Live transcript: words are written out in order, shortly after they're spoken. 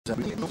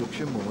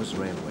Yorkshire Moors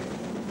Railway.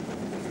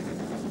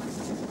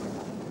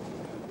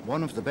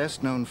 One of the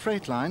best-known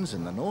freight lines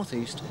in the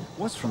northeast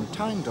was from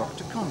Tyne Dock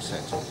to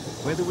Consett,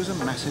 where there was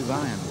a massive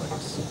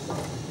ironworks.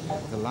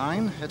 The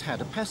line had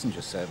had a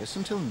passenger service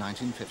until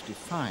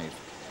 1955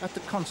 at the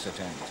Consett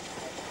end,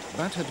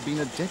 but had been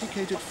a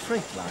dedicated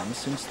freight line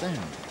since then.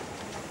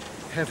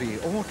 Heavy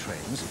ore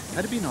trains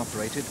had been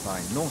operated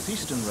by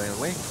Northeastern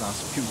Railway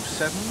Class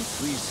Q7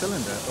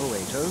 3-cylinder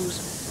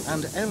 080s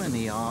and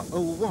LNER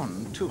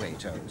 01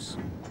 280s.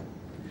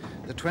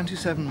 The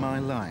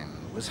 27-mile line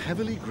was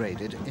heavily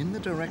graded in the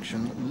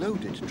direction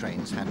loaded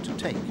trains had to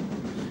take,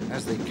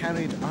 as they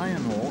carried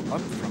iron ore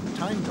up from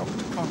Tyne Dock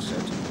to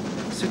Consett,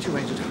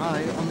 situated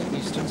high on the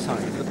eastern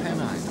side of the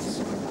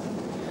Pennines.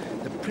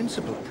 The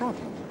principal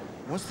problem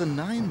was the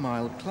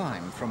 9-mile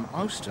climb from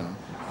Euston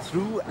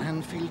through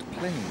Anfield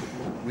Plain,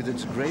 with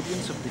its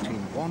gradients of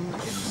between 1 in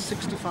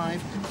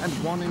 65 and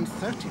 1 in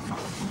 35.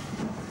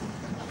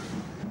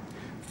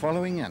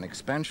 Following an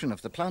expansion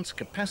of the plant's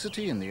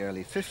capacity in the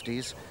early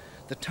 50s,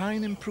 the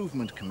Tyne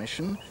Improvement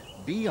Commission,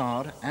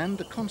 BR and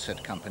the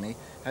Consett Company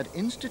had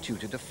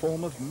instituted a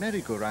form of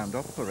merry-go-round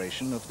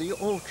operation of the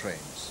ore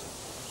trains.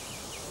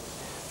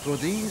 For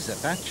these, a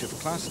batch of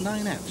Class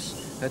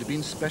 9Fs had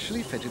been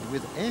specially fitted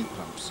with air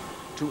pumps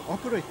to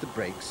operate the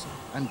brakes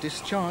and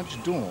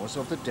discharge doors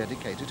of the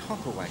dedicated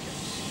hopper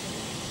wagons.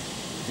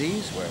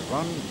 These were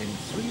run in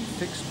 3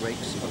 fixed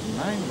rakes of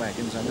 9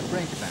 wagons and a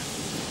brake van,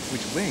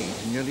 which weighed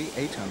nearly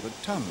 800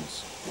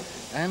 tons,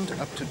 and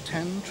up to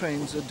 10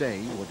 trains a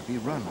day would be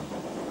run,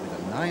 with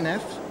a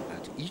 9F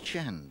at each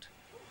end.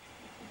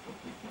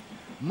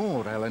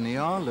 More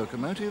LNER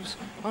locomotives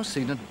are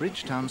seen at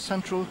Bridgetown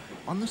Central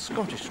on the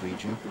Scottish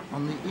region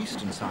on the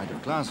eastern side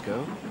of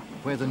Glasgow,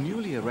 where the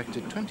newly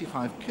erected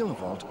 25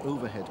 kilovolt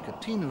overhead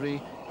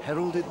catenary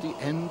heralded the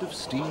end of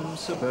steam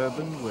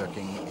suburban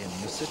working in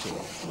the city.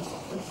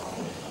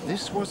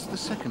 This was the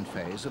second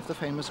phase of the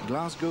famous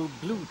Glasgow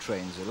Blue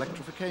Trains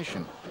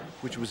electrification,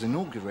 which was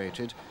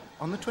inaugurated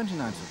on the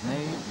 29th of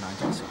May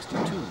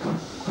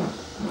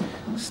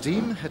 1962.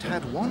 Steam had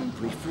had one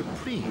brief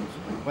reprieve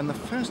when the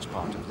first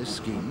part of this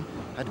scheme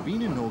had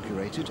been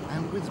inaugurated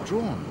and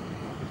withdrawn,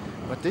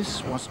 but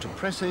this was to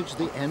presage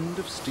the end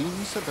of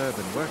steam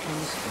suburban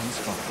workings in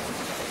Scotland.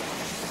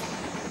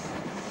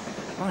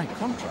 By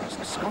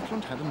contrast,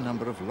 Scotland had a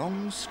number of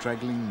long,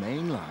 straggling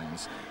main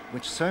lines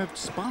which served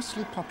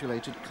sparsely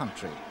populated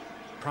country,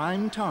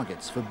 prime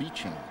targets for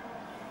beaching.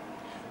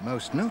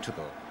 Most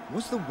notable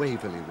was the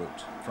Waverley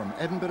route from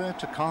Edinburgh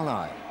to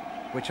Carlisle,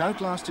 which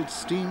outlasted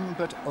steam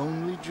but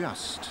only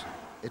just.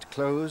 It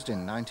closed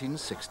in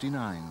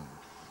 1969.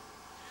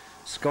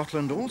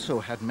 Scotland also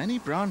had many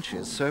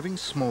branches serving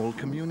small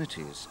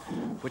communities,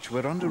 which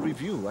were under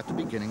review at the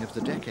beginning of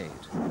the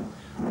decade.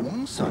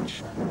 One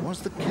such was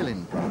the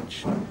Killin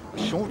branch, a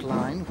short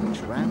line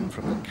which ran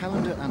from the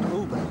Callander and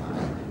Oban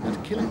line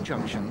at Killin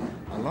Junction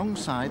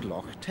alongside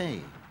Loch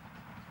Tay.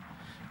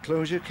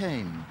 Closure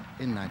came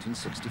in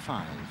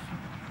 1965.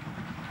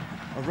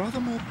 A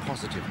rather more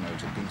positive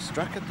note had been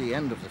struck at the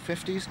end of the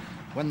 50s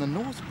when the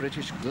North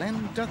British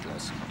Glen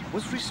Douglas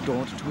was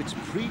restored to its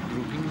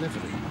pre-grouping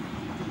livery.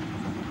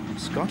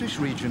 Scottish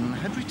Region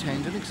had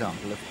retained an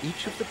example of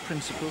each of the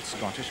principal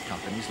Scottish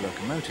company's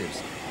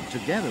locomotives,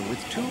 together with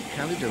 2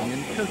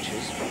 Caledonian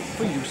coaches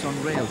for use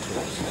on rail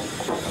tours,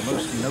 a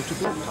most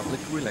notable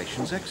public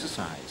relations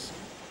exercise.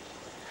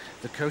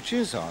 The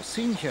coaches are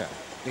seen here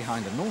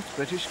behind a North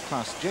British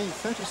Class J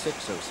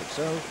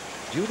 36060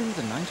 during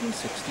the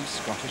 1960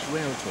 Scottish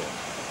Rail Tour,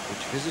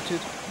 which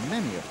visited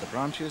many of the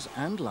branches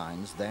and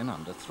lines then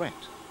under threat.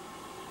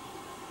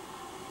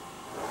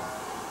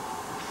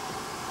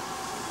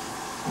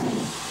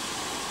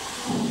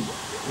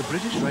 The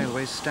British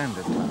Railway's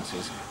standard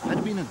classes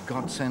had been a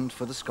godsend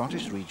for the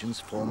Scottish region's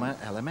former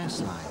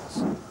LMS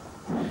lines.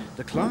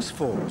 The Class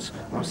 4s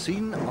are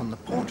seen on the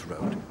Port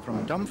Road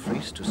from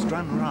Dumfries to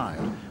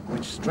Stranraer,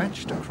 which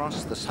stretched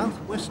across the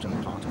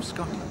southwestern part of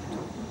Scotland.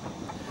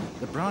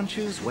 The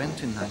branches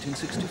went in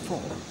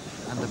 1964,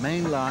 and the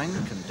main line,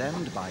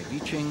 condemned by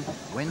beaching,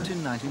 went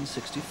in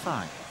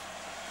 1965.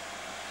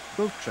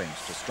 Boat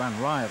trains to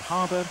Stranraer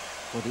Harbour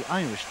for the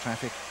Irish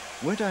traffic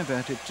were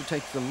diverted to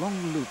take the long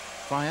loop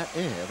via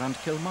Ayr and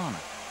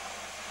Kilmarnock.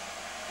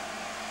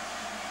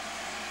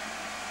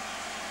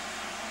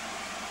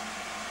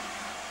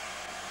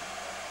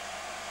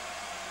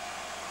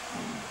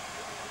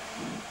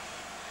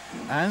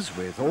 As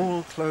with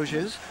all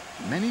closures,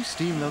 many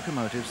steam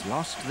locomotives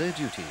lost their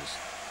duties.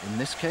 In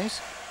this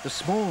case, the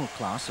small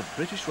class of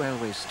British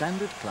Railway's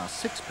standard Class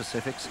 6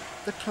 Pacifics,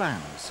 the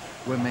Clans,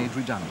 were made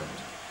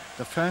redundant,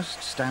 the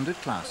first standard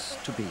class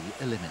to be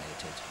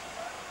eliminated.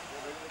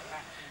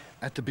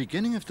 At the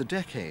beginning of the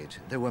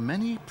decade, there were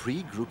many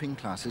pre-grouping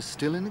classes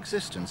still in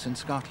existence in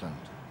Scotland.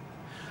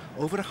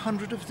 Over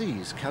 100 of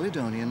these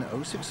Caledonian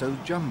 060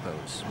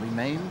 jumbos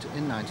remained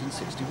in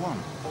 1961,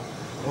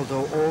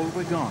 although all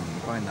were gone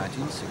by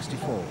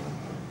 1964.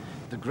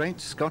 The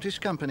great Scottish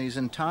company's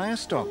entire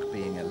stock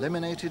being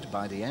eliminated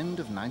by the end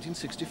of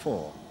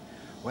 1964,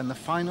 when the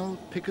final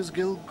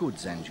Pickersgill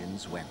goods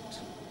engines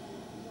went.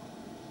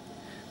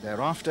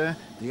 Thereafter,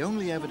 the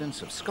only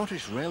evidence of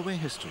Scottish railway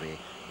history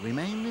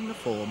remained in the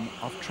form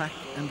of track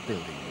and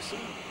buildings.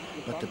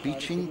 But the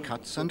beaching,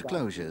 cuts and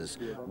closures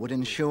would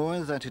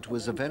ensure that it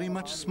was a very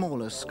much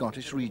smaller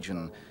Scottish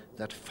region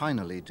that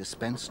finally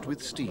dispensed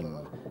with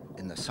steam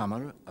in the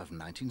summer of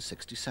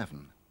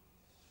 1967.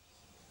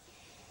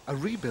 A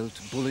rebuilt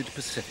Bullard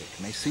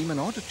Pacific may seem an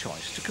odd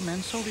choice to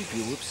commence our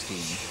review of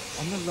steam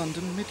on the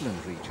London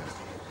Midland region,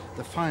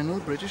 the final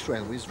British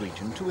Railways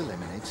region to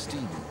eliminate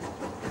steam.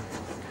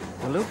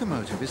 The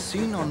locomotive is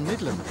seen on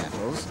Midland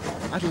metals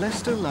at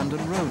Leicester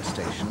London Road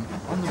Station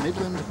on the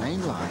Midland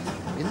Main Line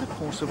in the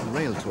course of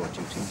rail tour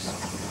duties,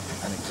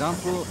 an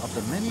example of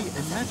the many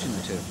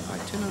imaginative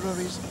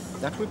itineraries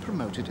that were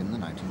promoted in the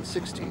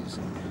 1960s,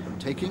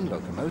 taking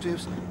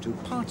locomotives to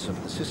parts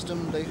of the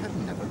system they had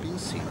never been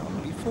seen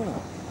on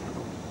before.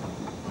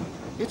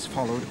 It's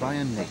followed by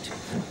a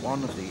native,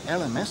 one of the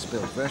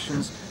LMS-built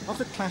versions of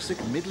the classic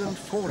Midland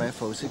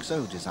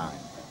 4F060 design.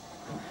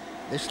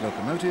 This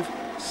locomotive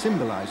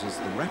symbolizes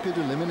the rapid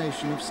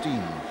elimination of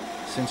steam,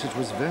 since it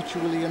was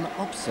virtually an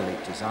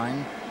obsolete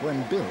design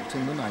when built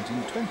in the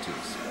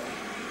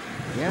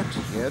 1920s. Yet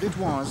here it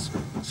was,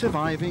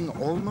 surviving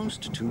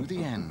almost to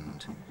the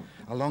end,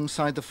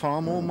 alongside the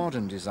far more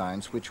modern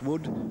designs which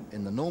would,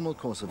 in the normal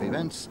course of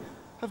events,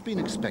 have been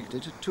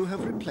expected to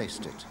have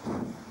replaced it.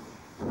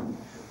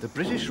 The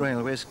British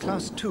Railways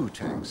Class 2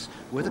 tanks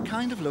were the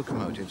kind of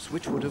locomotives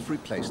which would have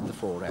replaced the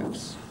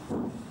 4Fs.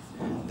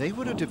 They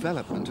were a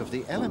development of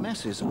the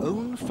LMS's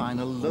own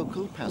final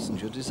local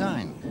passenger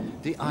design,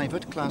 the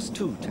IVAT Class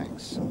 2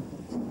 tanks.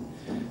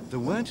 The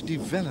word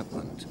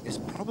development is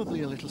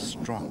probably a little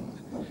strong,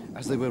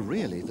 as they were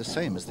really the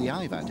same as the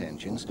IVAT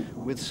engines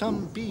with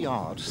some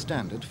BR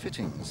standard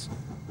fittings.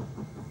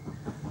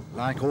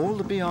 Like all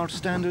the BR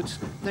standards,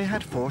 they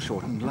had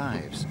foreshortened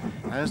lives,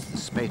 as the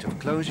spate of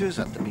closures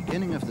at the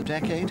beginning of the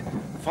decade,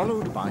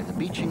 followed by the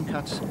beaching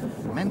cuts,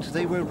 meant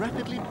they were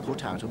rapidly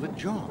put out of a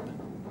job.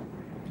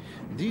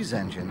 These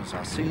engines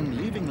are seen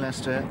leaving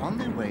Leicester on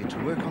their way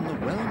to work on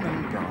the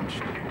well-known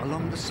branch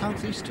along the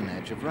southeastern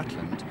edge of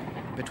Rutland,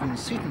 between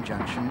Seaton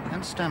Junction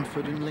and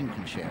Stamford in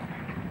Lincolnshire,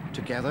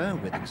 together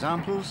with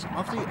examples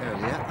of the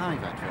earlier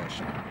IVAT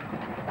version.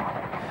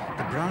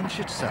 The branch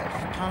itself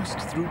passed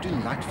through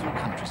delightful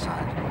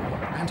countryside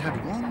and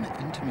had one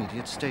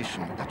intermediate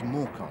station at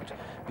Morcott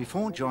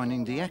before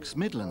joining the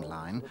ex-Midland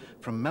line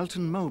from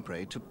Melton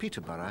Mowbray to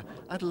Peterborough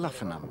at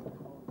Luffenham.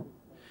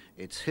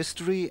 Its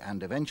history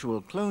and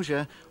eventual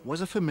closure was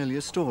a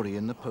familiar story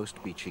in the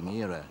post-beaching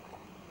era.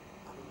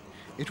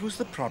 It was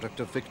the product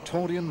of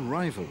Victorian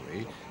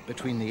rivalry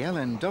between the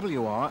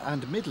LNWR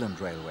and Midland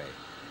Railway,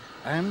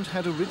 and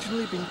had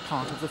originally been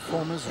part of the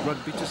former's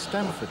Rugby to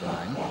Stamford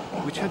line,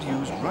 which had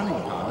used running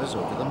powers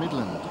over the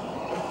Midland.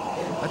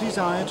 A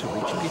desire to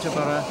reach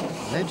Peterborough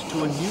led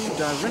to a new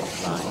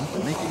direct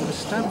line, making the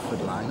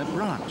Stamford line a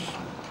branch.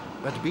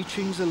 But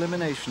Beeching's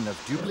elimination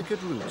of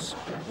duplicate routes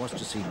was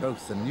to see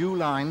both the new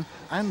line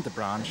and the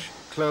branch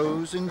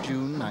close in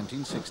June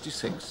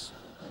 1966.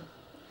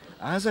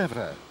 As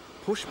ever,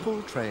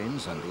 push-pull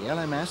trains and the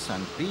LMS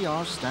and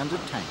BR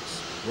standard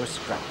tanks were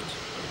scrapped.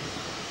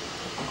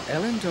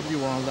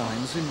 LNWR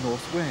lines in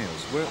North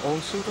Wales were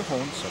also the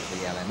haunts of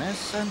the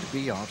LMS and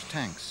BR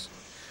tanks,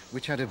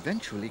 which had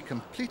eventually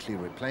completely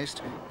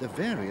replaced the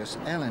various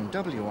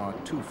LNWR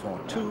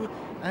 242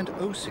 and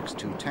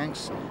 062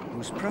 tanks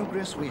whose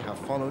progress we have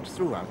followed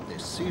throughout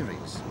this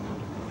series.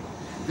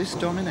 This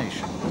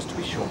domination was to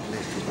be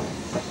short-lived.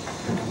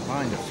 The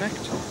combined effect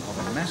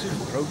of a massive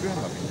program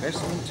of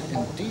investment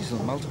in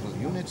diesel multiple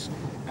units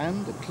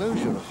and the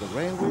closure of the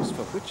railways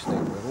for which they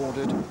were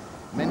ordered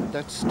meant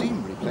that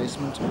steam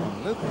replacement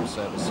on local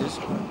services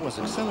was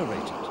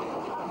accelerated.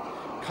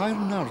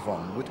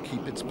 Caernarfon would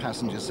keep its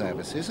passenger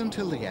services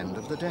until the end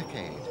of the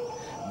decade.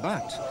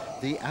 But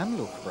the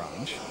Amlwch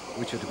branch,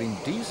 which had been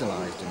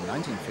dieselized in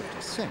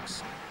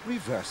 1956,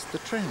 reversed the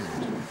trend,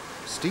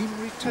 steam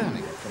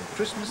returning from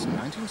Christmas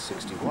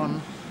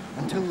 1961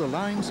 until the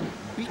line's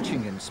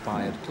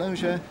Beeching-inspired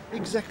closure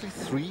exactly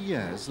 3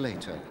 years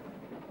later.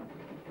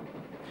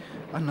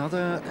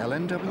 Another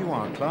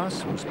LNWR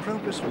class whose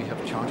progress we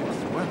have charted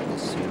throughout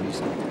this series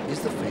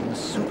is the famous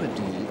Super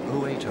D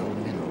 080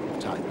 mineral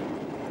type.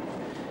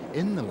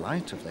 In the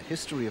light of the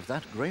history of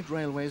that great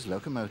railway's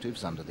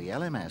locomotives under the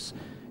LMS,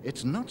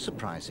 it's not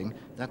surprising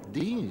that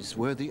these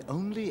were the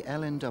only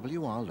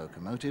LNWR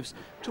locomotives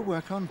to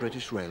work on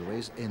British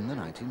railways in the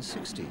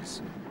 1960s.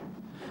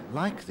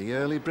 Like the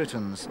early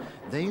Britons,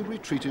 they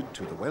retreated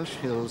to the Welsh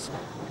hills,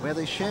 where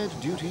they shared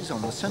duties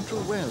on the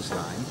Central Wales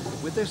line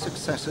with their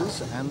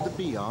successors and the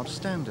BR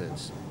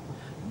standards.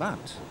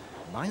 But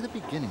by the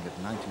beginning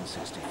of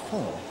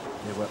 1964,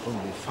 there were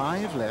only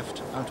 5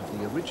 left out of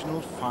the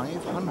original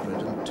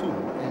 502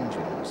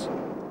 engines.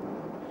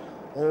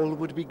 All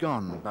would be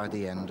gone by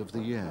the end of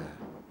the year.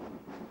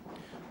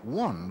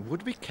 One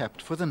would be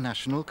kept for the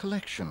National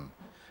Collection,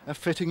 a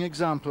fitting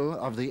example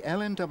of the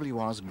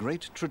LNWR's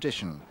great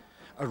tradition,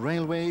 a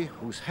railway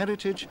whose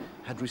heritage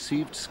had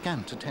received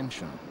scant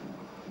attention.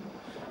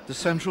 The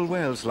Central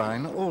Wales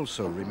Line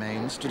also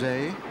remains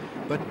today,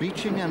 but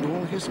Beeching and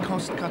all his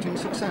cost-cutting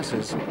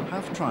successors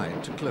have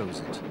tried to close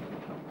it.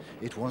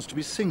 It was to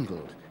be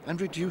singled and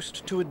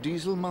reduced to a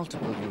diesel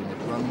multiple unit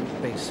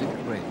run basic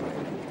railway.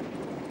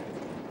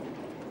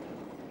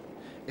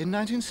 In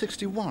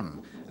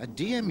 1961, a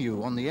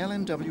DMU on the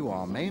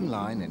LNWR main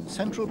line in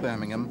central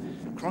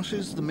Birmingham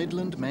crosses the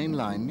Midland Main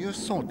Line near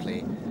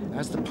Saltley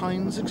as the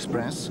Pines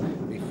Express,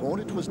 before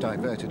it was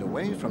diverted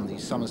away from the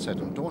Somerset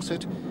and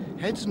Dorset,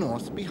 heads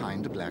north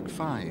behind the Black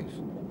 5.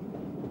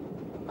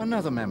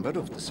 Another member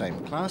of the same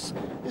class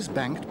is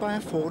banked by a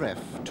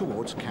 4F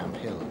towards Camp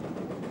Hill.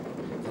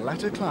 The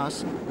latter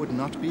class would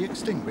not be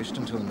extinguished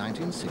until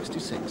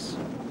 1966.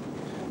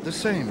 The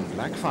same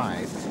Black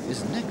 5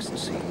 is next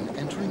seen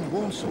entering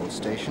Walsall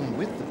Station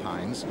with the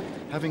Pines,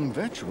 having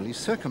virtually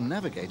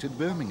circumnavigated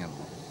Birmingham.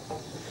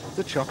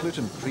 The chocolate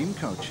and cream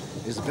coach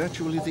is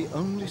virtually the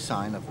only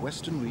sign of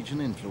Western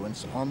region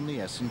influence on the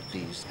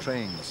S&D's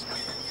trains.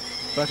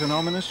 But an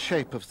ominous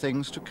shape of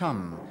things to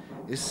come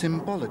is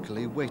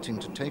symbolically waiting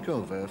to take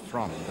over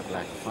from the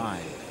Black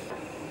 5.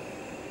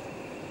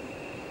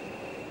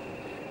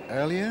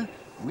 Earlier,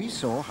 we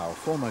saw how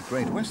former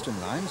Great Western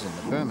lines in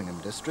the Birmingham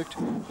district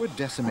were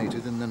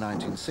decimated in the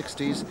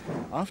 1960s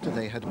after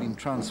they had been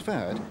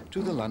transferred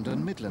to the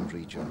London Midland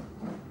region.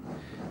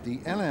 The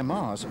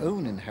LMR's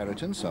own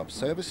inheritance of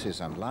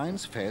services and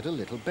lines fared a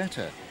little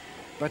better,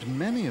 but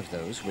many of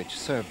those which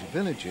served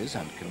villages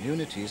and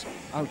communities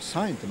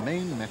outside the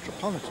main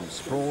metropolitan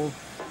sprawl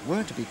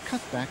were to be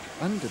cut back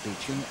under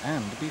Beeching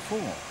and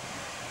before.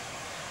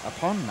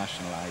 Upon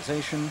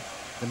nationalisation,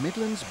 the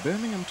Midlands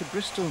Birmingham to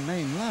Bristol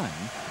main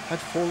line had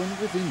fallen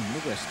within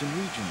the Western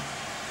region,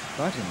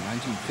 but in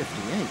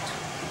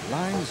 1958,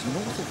 lines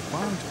north of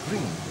Barnt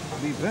Green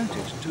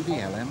reverted to the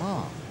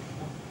LMR.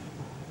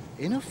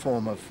 In a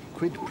form of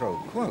quid pro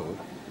quo,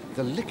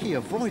 the Lickey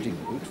avoiding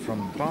route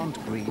from Barnt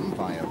Green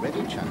via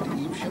Redditch and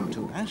Evesham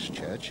to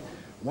Ashchurch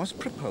was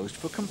proposed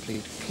for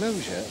complete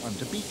closure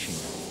under Beeching,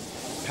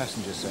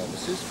 passenger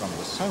services from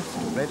the south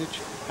to Redditch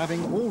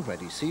having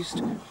already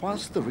ceased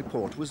whilst the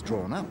report was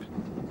drawn up.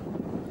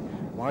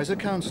 Wiser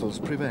counsels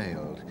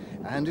prevailed,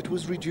 and it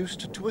was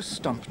reduced to a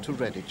stump to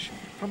Redditch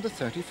from the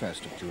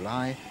 31st of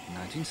July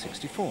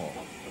 1964.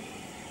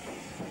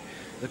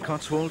 The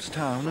Cotswolds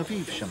town of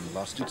Evesham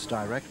lost its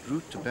direct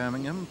route to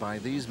Birmingham by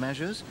these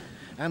measures,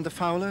 and the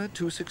Fowler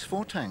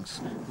 264 tanks,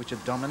 which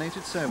had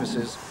dominated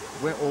services,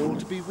 were all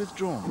to be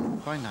withdrawn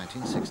by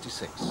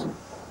 1966.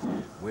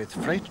 With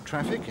freight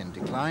traffic in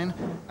decline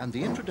and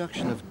the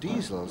introduction of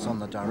diesels on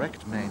the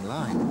direct main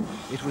line,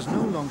 it was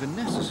no longer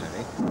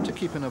necessary to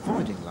keep an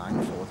avoiding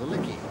line for the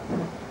Lickey.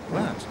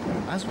 But,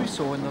 as we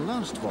saw in the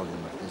last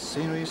volume of this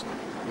series,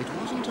 it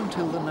wasn't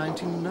until the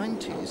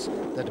 1990s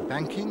that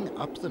banking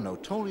up the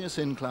notorious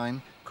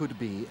incline could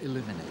be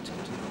eliminated.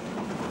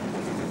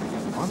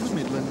 On the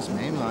Midlands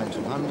main line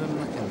to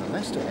London in the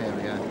Leicester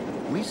area,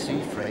 we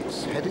see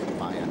freights headed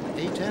by an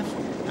 8F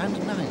and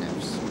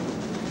 9Fs.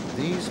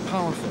 These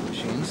powerful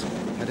machines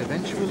had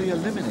eventually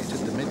eliminated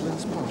the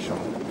Midlands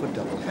penchant for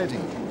double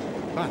heading,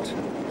 but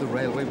the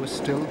railway was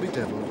still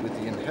bedeviled with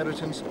the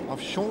inheritance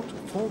of short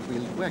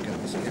four-wheeled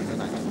wagons in the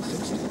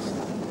 1960s.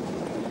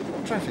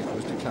 Traffic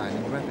was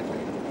declining rapidly,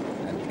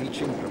 and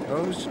Beeching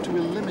proposed to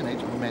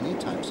eliminate many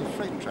types of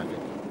freight traffic,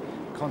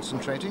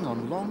 concentrating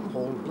on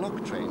long-haul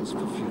block trains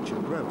for future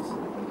growth.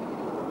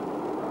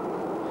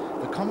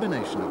 The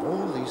combination of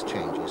all these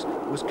changes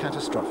was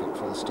catastrophic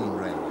for the steam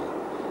railway,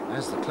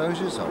 as the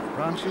closures of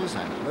branches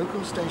and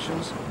local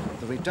stations,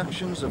 the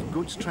reductions of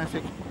goods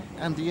traffic,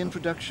 and the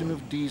introduction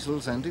of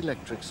diesels and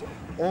electrics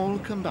all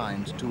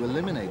combined to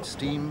eliminate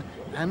steam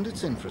and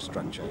its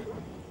infrastructure.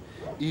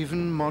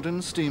 Even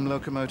modern steam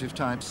locomotive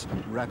types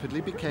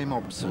rapidly became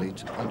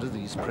obsolete under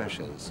these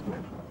pressures.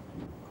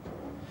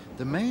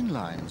 The main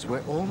lines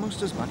were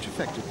almost as much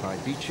affected by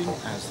Beeching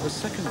as the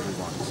secondary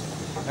ones,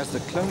 as the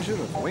closure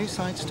of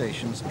wayside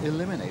stations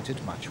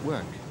eliminated much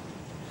work.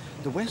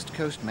 The West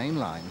Coast main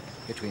line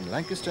between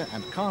Lancaster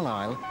and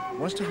Carlisle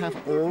was to have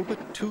all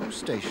but 2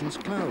 stations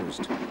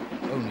closed,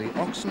 only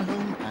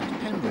Oxenholme and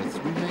Penrith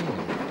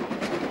remaining.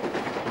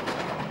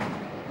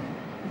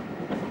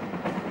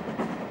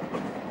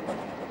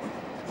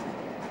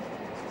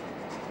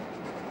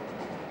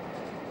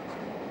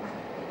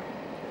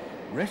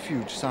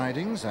 Refuge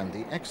sidings and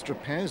the extra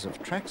pairs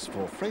of tracks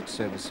for freight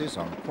services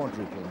on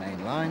quadruple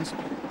main lines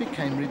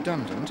became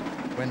redundant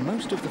when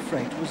most of the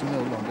freight was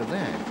no longer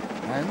there,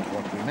 and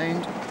what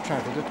remained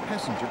travelled at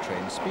passenger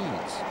train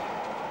speeds.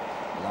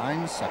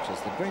 Lines such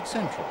as the Great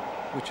Central,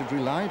 which had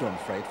relied on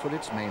freight for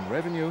its main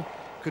revenue,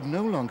 could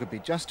no longer be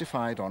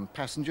justified on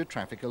passenger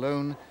traffic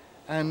alone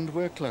and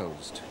were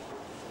closed.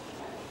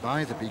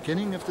 By the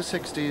beginning of the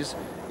 60s,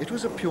 it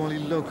was a purely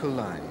local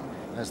line,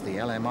 as the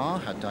LMR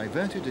had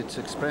diverted its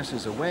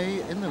expresses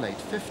away in the late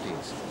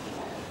 50s.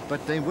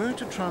 But they were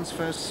to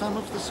transfer some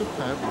of the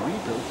superb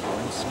rebuilt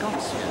Warren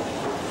Scots here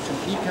to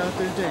eke out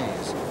their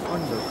days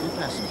on local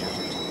passenger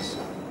duties.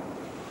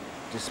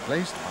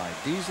 Displaced by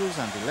diesels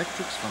and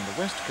electrics from the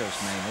West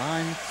Coast Main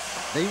Line,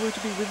 they were to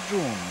be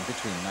withdrawn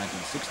between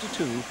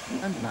 1962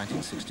 and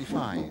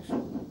 1965.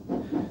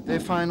 Their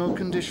final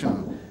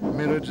condition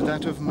mirrored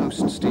that of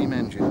most steam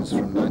engines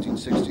from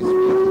 1963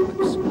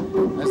 onwards,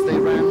 as they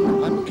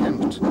ran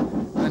unkempt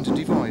and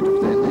devoid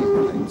of their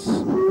nameplates.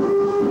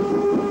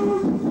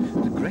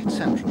 The Great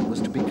Central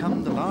was to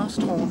become the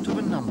last haunt of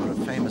a number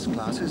of famous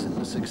classes in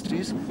the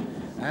 60s,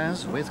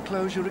 as, with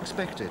closure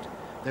expected,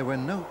 there were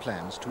no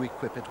plans to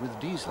equip it with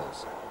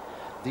diesels.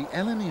 The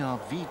LNER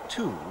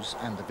V2s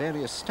and the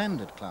various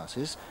standard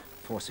classes,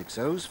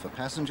 460s for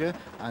passenger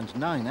and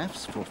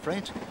 9Fs for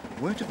freight,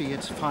 were to be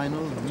its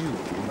final new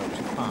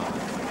locomotive power.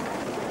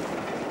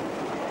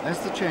 As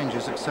the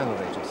changes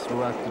accelerated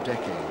throughout the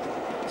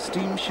decade,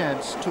 steam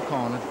sheds took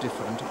on a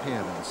different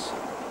appearance.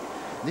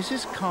 This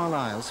is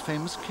Carlisle's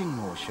famous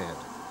Kingmore shed,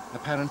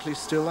 apparently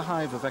still a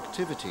hive of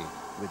activity,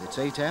 with its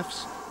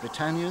 8Fs,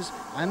 Britannias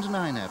and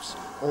 9Fs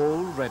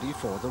all ready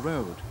for the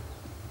road.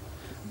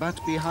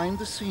 But behind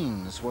the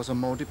scenes was a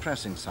more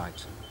depressing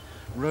sight.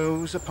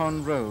 Rows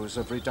upon rows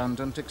of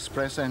redundant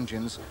express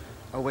engines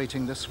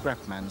awaiting the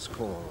scrapman's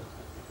call.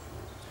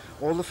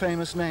 All the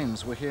famous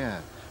names were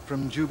here,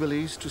 from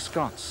Jubilees to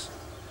Scots.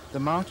 The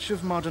march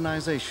of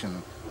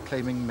modernization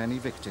claiming many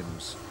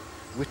victims,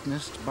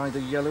 witnessed by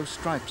the yellow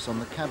stripes on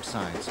the cab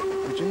sides,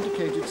 which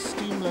indicated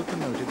steam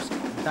locomotives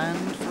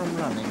banned from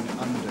running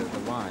under the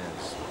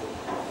wires.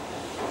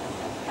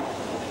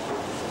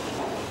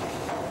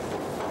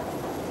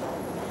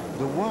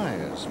 The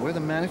wires were the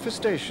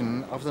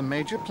manifestation of the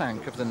major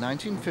plank of the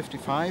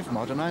 1955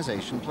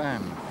 modernization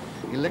plan,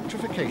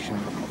 electrification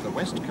of the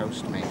West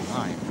Coast Main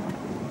Line.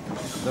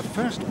 The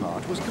first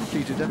part was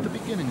completed at the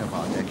beginning of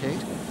our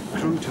decade,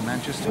 Crewe to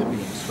Manchester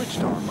being switched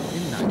on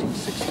in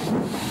 1960,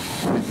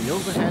 with the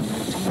overhead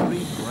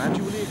catenary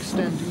gradually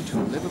extending to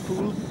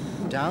Liverpool,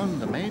 down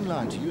the main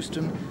line to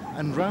Euston,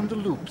 and round the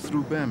loop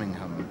through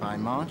Birmingham by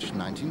March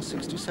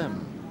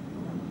 1967.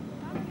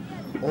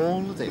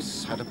 All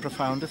this had a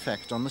profound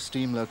effect on the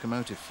steam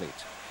locomotive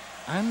fleet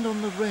and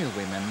on the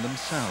railwaymen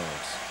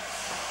themselves.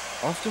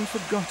 Often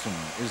forgotten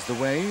is the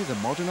way the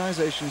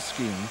modernization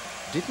scheme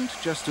didn't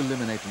just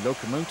eliminate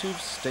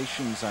locomotives,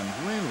 stations and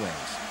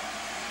railways.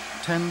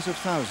 Tens of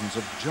thousands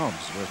of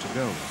jobs were to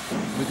go,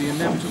 with the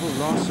inevitable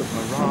loss of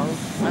morale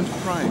and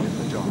pride in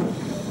the job.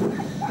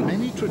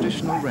 Many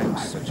traditional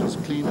ranks, such as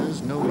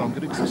cleaners, no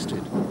longer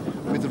existed,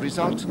 with the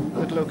result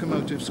that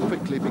locomotives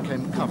quickly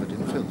became covered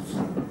in filth.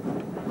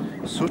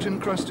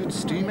 Soot-encrusted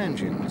steam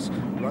engines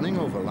running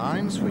over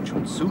lines which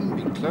would soon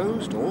be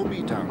closed or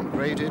be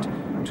downgraded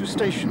to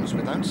stations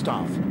without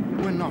staff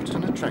were not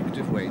an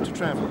attractive way to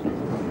travel.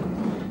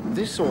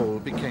 This all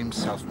became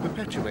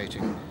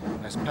self-perpetuating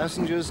as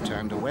passengers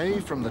turned away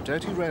from the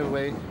dirty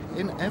railway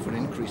in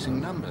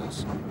ever-increasing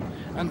numbers,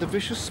 and the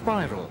vicious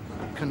spiral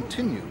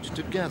continued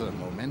to gather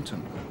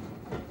momentum.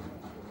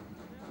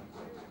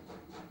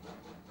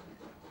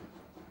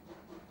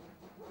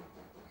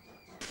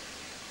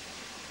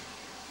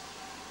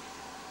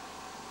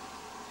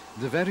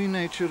 The very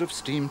nature of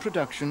steam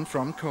production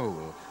from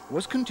coal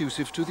was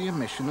conducive to the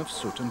emission of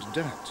soot and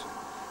dirt,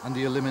 and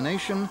the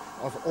elimination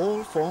of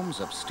all forms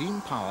of steam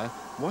power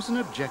was an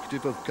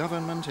objective of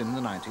government in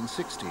the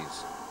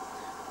 1960s.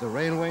 The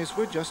railways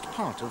were just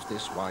part of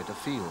this wider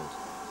field.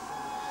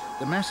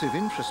 The massive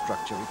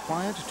infrastructure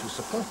required to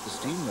support the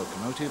steam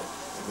locomotive,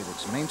 with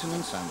its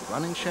maintenance and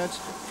running sheds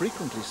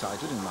frequently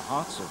sited in the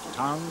hearts of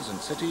towns and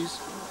cities,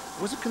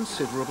 was a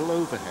considerable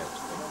overhead.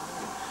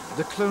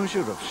 The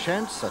closure of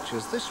sheds such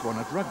as this one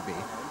at Rugby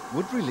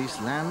would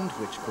release land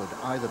which could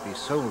either be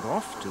sold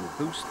off to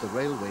boost the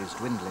railway's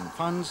dwindling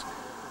funds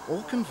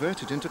or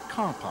converted into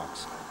car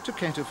parks to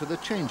cater for the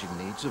changing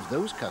needs of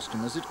those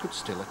customers it could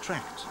still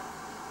attract.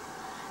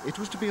 It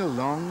was to be a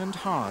long and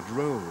hard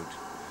road,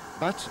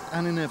 but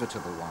an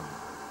inevitable one.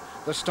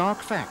 The stark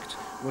fact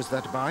was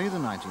that by the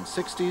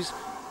 1960s,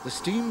 the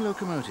steam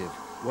locomotive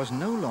was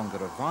no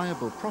longer a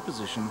viable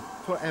proposition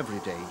for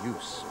everyday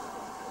use.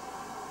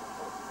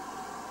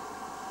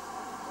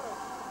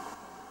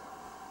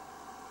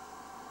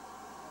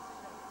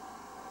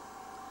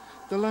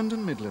 The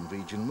London Midland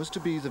region was to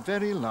be the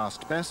very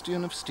last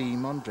bastion of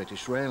steam on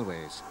British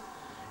railways,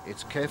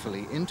 its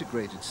carefully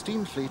integrated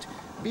steam fleet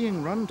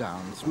being run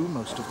down through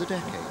most of the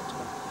decade.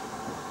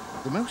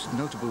 The most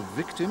notable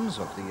victims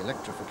of the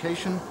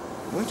electrification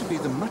were to be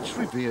the much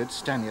revered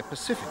Stania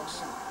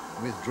Pacifics,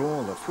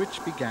 withdrawal of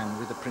which began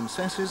with the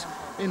Princesses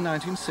in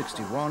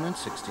 1961 and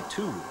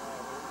 62.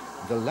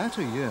 The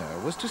latter year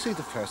was to see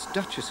the first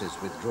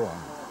Duchesses withdrawn,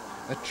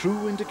 a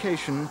true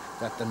indication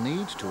that the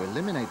need to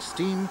eliminate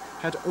steam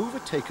had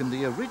overtaken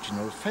the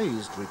original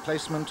phased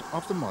replacement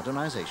of the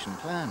modernization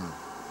plan.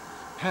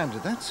 Had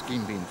that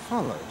scheme been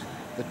followed,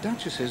 the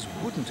Duchesses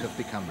wouldn't have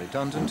become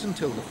redundant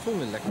until the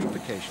full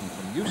electrification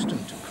from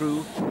Euston to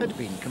Crewe had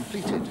been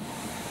completed.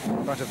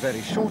 But a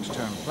very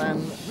short-term plan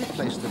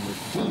replaced them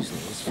with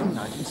diesels from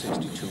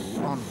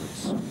 1962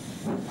 onwards.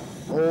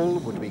 All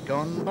would be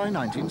gone by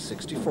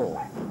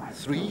 1964,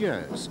 3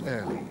 years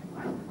early.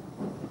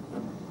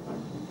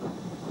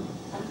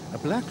 A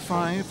Black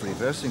 5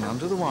 reversing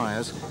under the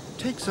wires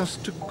takes us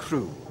to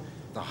Crewe,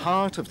 the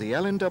heart of the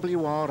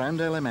LNWR and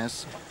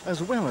LMS,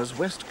 as well as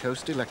West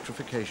Coast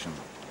electrification.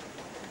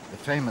 The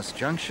famous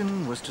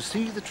junction was to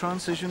see the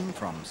transition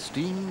from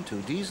steam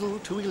to diesel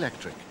to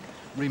electric,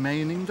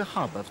 remaining the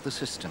hub of the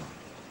system.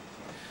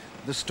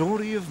 The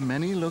story of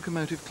many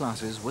locomotive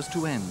classes was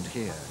to end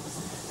here,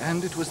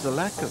 and it was the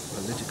lack of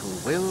political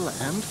will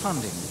and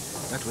funding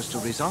that was to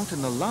result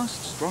in the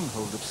last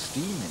stronghold of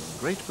steam in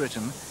Great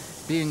Britain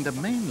being the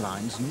main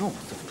lines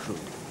north of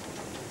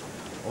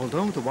Crewe.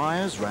 Although the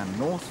wires ran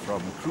north from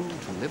Crewe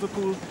to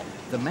Liverpool,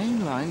 the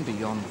main line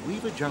beyond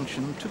Weaver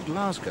Junction to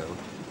Glasgow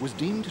was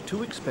deemed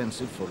too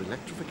expensive for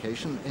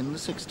electrification in the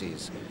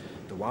 60s,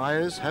 the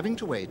wires having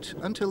to wait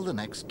until the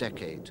next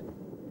decade.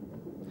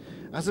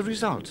 As a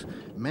result,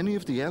 many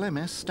of the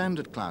LMS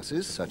standard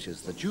classes, such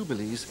as the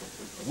Jubilees,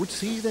 would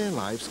see their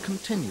lives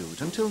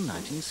continued until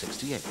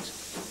 1968.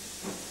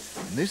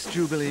 This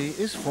Jubilee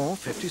is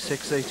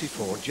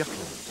 45684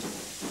 Jutland.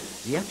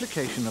 The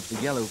application of the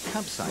yellow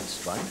cabside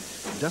stripe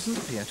doesn't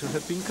appear to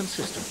have been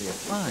consistently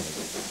applied,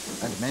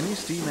 and many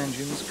steam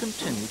engines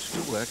continued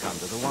to work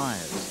under the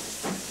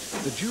wires.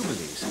 The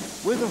Jubilees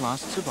were the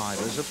last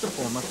survivors of the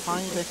former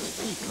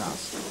 5XP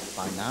class,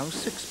 by now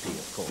 6P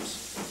of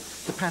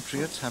course, the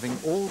Patriots having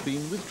all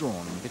been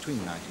withdrawn between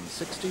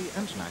 1960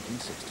 and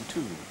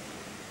 1962.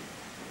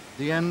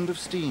 The end of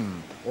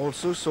steam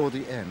also saw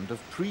the end of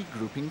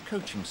pre-grouping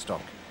coaching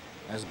stock,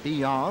 as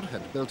BR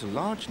had built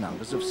large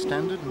numbers of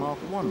standard Mark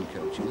I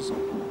coaches,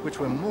 which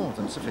were more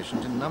than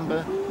sufficient in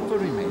number for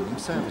remaining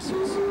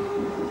services.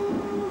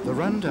 The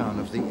rundown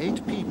of the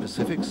 8P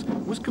Pacifics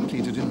was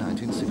completed in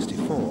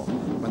 1964,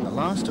 when the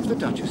last of the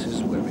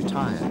Duchesses were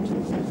retired.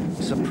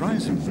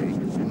 Surprisingly,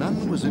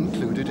 none was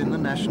included in the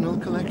National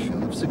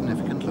Collection of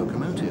significant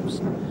locomotives,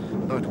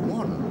 but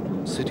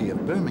one, City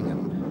of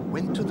Birmingham,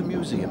 went to the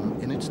museum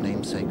in its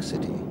namesake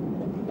city.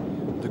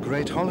 The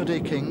great holiday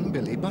king,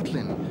 Billy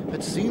Butlin,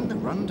 had seen the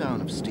rundown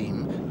of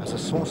steam as a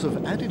source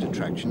of added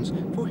attractions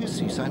for his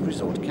seaside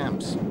resort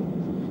camps,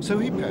 so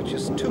he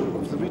purchased 2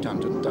 of the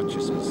redundant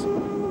Duchesses.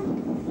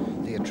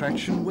 The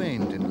attraction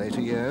waned in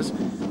later years,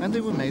 and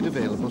they were made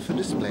available for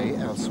display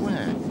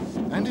elsewhere,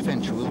 and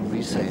eventual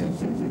resale.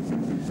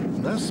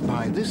 Thus,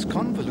 by this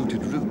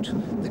convoluted route,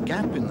 the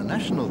gap in the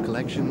national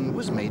collection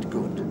was made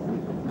good,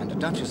 and the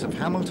Duchess of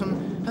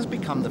Hamilton has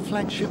become the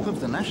flagship of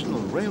the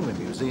National Railway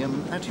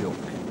Museum at York.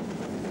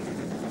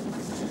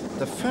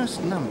 The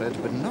first numbered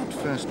but not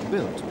first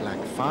built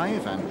Black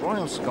 5 and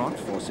Royal Scot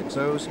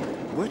 460s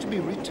were to be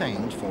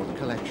retained for the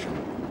collection.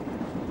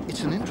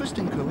 It's an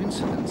interesting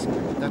coincidence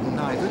that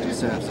neither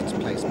deserves its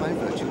place by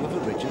virtue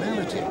of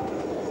originality.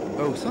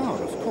 Both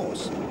are, of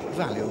course,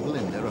 valuable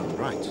in their own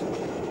right.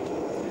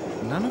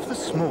 None of the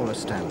smaller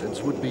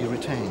standards would be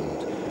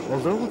retained,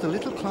 although the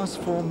little Class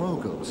 4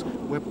 moguls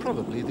were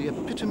probably the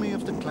epitome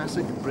of the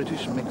classic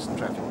British mixed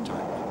traffic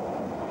type.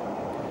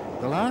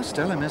 The last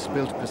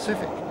LMS-built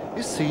Pacific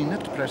is seen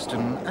at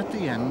Preston at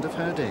the end of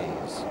her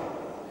days.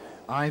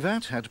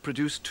 IVAT had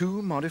produced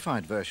 2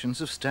 modified versions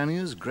of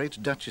Stanier's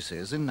Great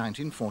Duchesses in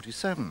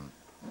 1947.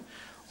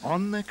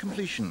 On their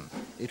completion,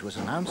 it was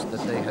announced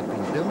that they had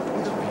been built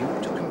with a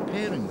view to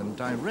comparing them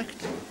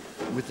directly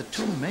with the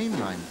 2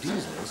 mainline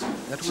diesels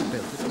that were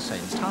built at the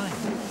same time.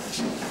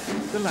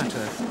 The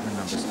latter were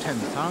numbers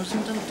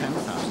 10,000 and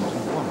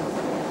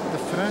 10,001,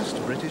 the first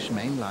British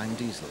mainline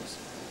diesels.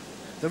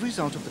 The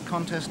result of the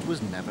contest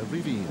was never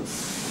revealed,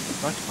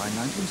 but by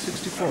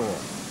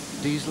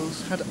 1964,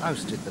 diesels had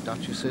ousted the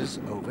Duchesses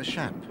over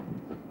Shap.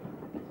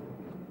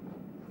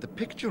 The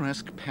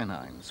picturesque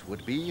Pennines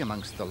would be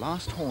amongst the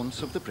last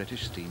haunts of the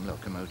British steam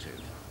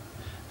locomotive.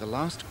 The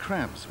last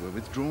crabs were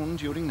withdrawn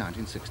during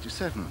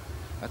 1967,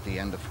 at the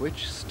end of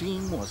which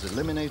steam was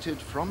eliminated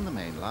from the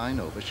main line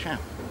over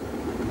Shap.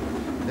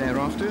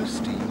 Thereafter,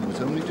 steam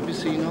was only to be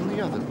seen on the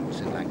other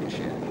routes in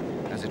Lancashire,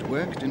 as it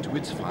worked into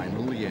its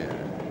final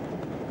year.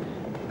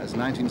 As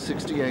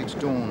 1968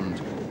 dawned,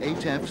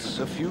 8Fs,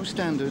 a few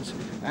standards,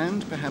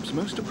 and perhaps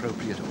most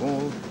appropriate of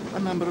all, a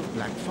number of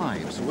Black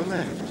 5s were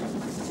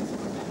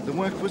left. The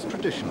work was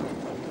traditional.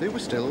 There were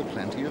still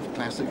plenty of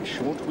classic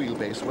short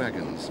wheelbase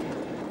wagons,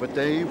 but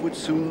they would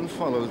soon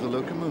follow the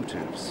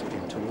locomotives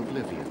into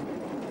oblivion.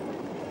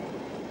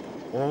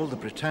 All the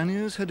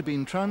Britannias had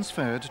been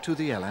transferred to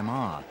the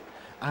LMR,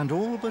 and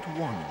all but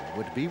one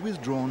would be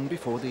withdrawn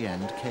before the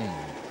end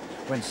came,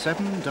 when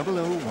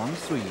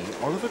 70013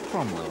 Oliver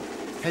Cromwell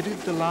headed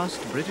the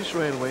last British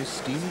Railways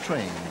steam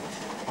train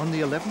on the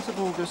 11th of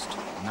August,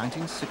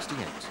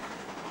 1968.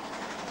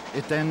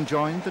 It then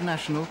joined the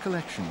National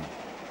Collection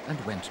and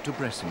went to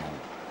Bressingham.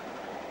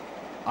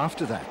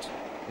 After that,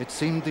 it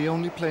seemed the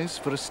only place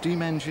for a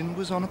steam engine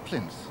was on a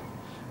plinth.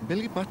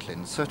 Billy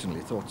Butlin certainly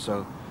thought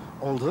so,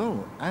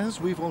 although, as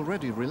we've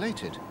already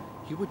related,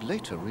 he would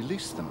later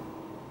release them.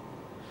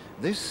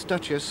 This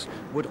Duchess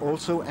would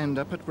also end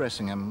up at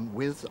Bressingham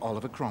with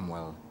Oliver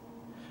Cromwell.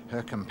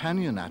 Her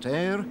companion at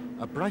Ayr,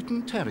 a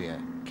Brighton Terrier,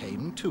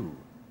 came too.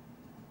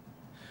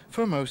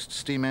 For most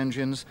steam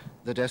engines,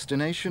 the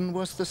destination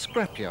was the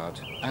scrapyard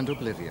and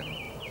oblivion.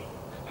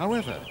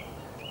 However,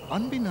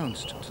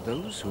 unbeknownst to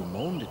those who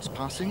mourned its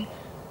passing,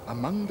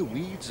 among the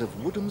weeds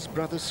of Woodham's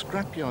Brothers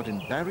scrapyard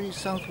in Barry,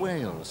 South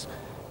Wales,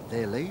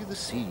 there lay the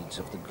seeds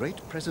of the great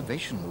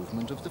preservation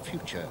movement of the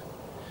future,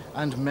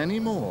 and many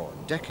more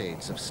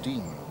decades of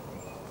steam.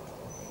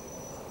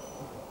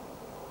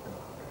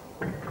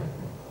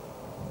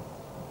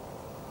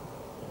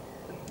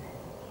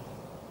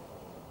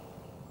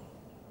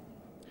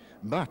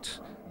 But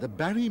the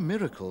Barry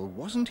miracle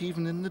wasn't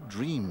even in the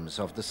dreams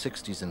of the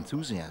 60s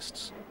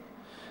enthusiasts.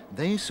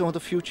 They saw the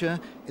future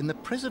in the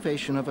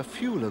preservation of a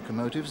few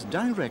locomotives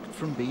direct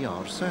from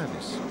BR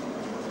service.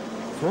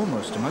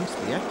 Foremost amongst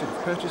the active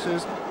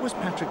purchasers was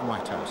Patrick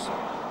Whitehouse,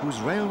 whose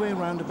railway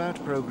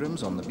roundabout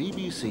programs on the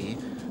BBC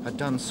had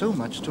done so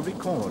much to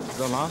record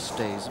the last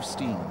days of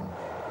steam.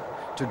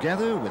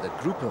 Together with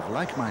a group of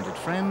like-minded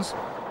friends,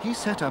 he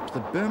set up the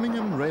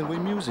Birmingham Railway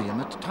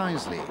Museum at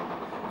Tyseley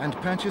and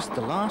purchased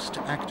the last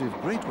active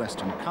Great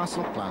Western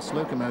Castle-class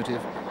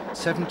locomotive,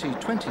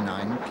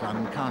 7029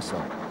 Clun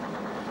Castle.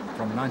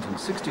 From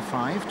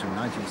 1965 to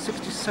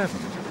 1967,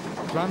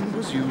 Clun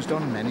was used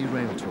on many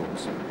rail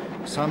tours,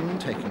 some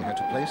taking her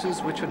to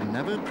places which had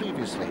never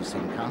previously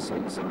seen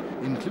castles,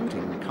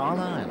 including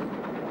Carlisle.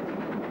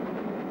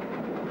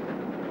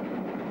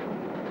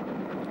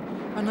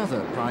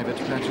 Another private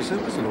purchaser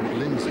was Lord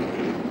Lindsay,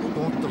 who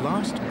bought the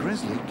last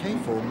Gresley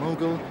K4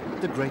 mogul,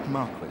 the Great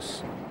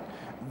Marquis.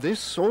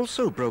 This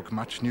also broke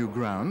much new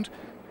ground,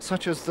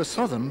 such as the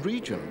southern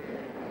region.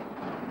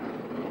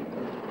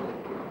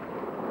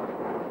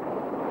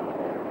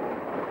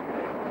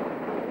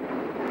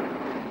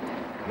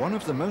 One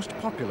of the most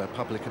popular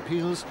public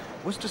appeals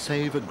was to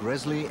save a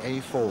Gresley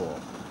A4,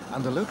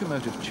 and the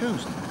locomotive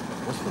chosen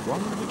was the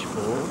one which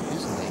bore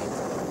his name.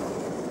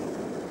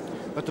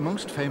 But the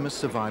most famous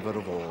survivor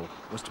of all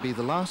was to be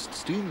the last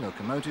steam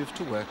locomotive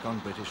to work on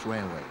British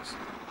railways.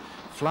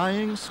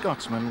 Flying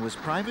Scotsman was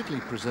privately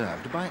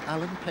preserved by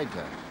Alan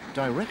Pegler,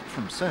 direct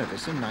from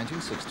service in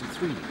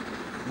 1963,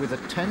 with a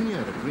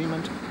 10-year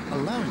agreement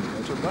allowing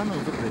her to run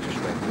over British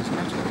Railways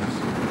networks.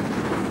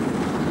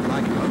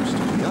 Like most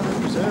of the other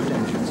preserved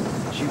engines,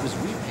 she was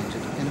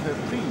repainted in her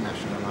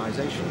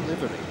pre-nationalisation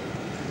livery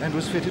and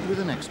was fitted with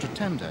an extra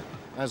tender,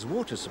 as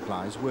water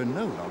supplies were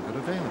no longer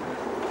available.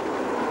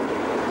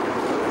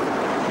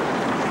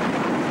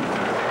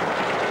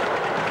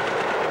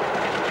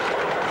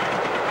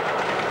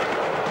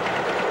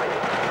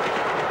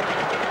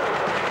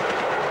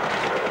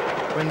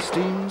 When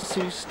steam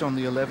ceased on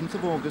the 11th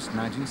of August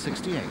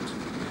 1968,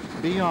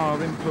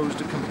 BR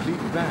imposed a complete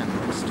ban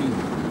on steam,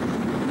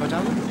 but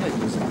Alan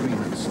Pegler's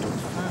agreement stood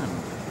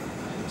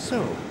firm.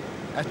 So,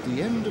 at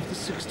the end of the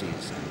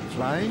 60s,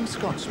 Flying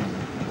Scotsman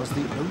was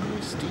the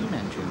only steam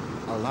engine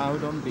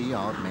allowed on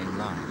BR main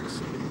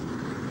lines.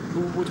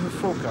 Who would have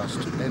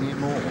forecast any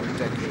more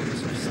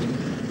decades of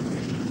steam?